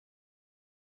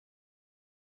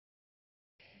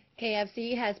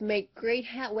KFC has made great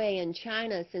headway in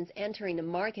China since entering the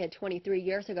market 23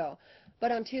 years ago.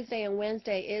 But on Tuesday and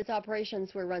Wednesday, its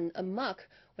operations were run amok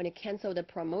when it canceled the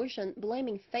promotion,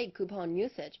 blaming fake coupon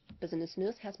usage. Business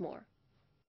News has more.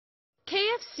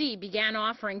 KFC began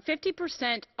offering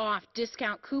 50% off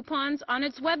discount coupons on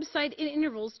its website in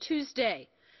intervals Tuesday.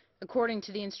 According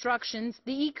to the instructions,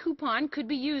 the e-coupon could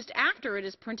be used after it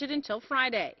is printed until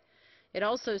Friday. It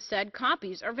also said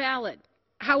copies are valid.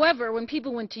 However, when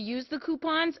people went to use the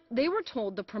coupons, they were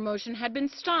told the promotion had been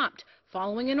stopped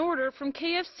following an order from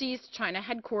KFC's China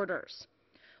headquarters.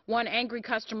 One angry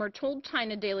customer told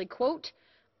China Daily, quote,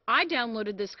 "I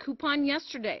downloaded this coupon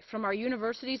yesterday from our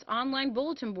university's online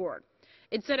bulletin board.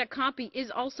 It said a copy is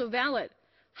also valid.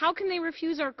 How can they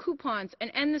refuse our coupons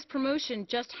and end this promotion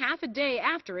just half a day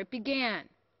after it began?"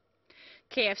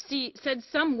 KFC said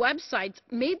some websites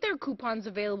made their coupons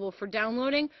available for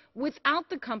downloading without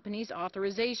the company's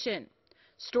authorization.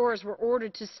 Stores were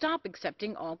ordered to stop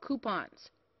accepting all coupons.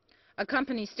 A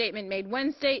company statement made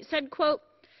Wednesday said, quote,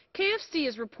 "KFC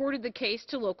has reported the case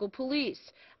to local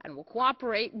police and will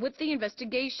cooperate with the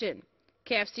investigation.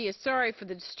 KFC is sorry for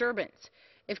the disturbance.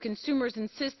 If consumers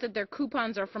insist that their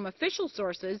coupons are from official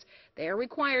sources, they are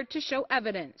required to show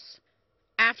evidence."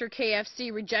 After KFC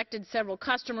rejected several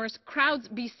customers, crowds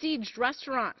besieged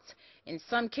restaurants. In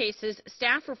some cases,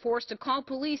 staff were forced to call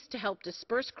police to help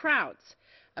disperse crowds.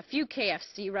 A few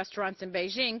KFC restaurants in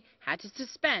Beijing had to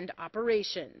suspend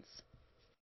operations.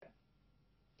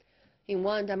 In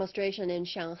one demonstration in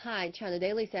Shanghai, China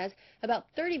Daily says about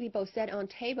 30 people sat on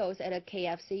tables at a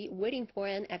KFC waiting for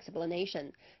an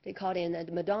explanation. They called in a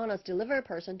McDonald's delivery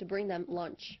person to bring them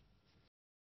lunch.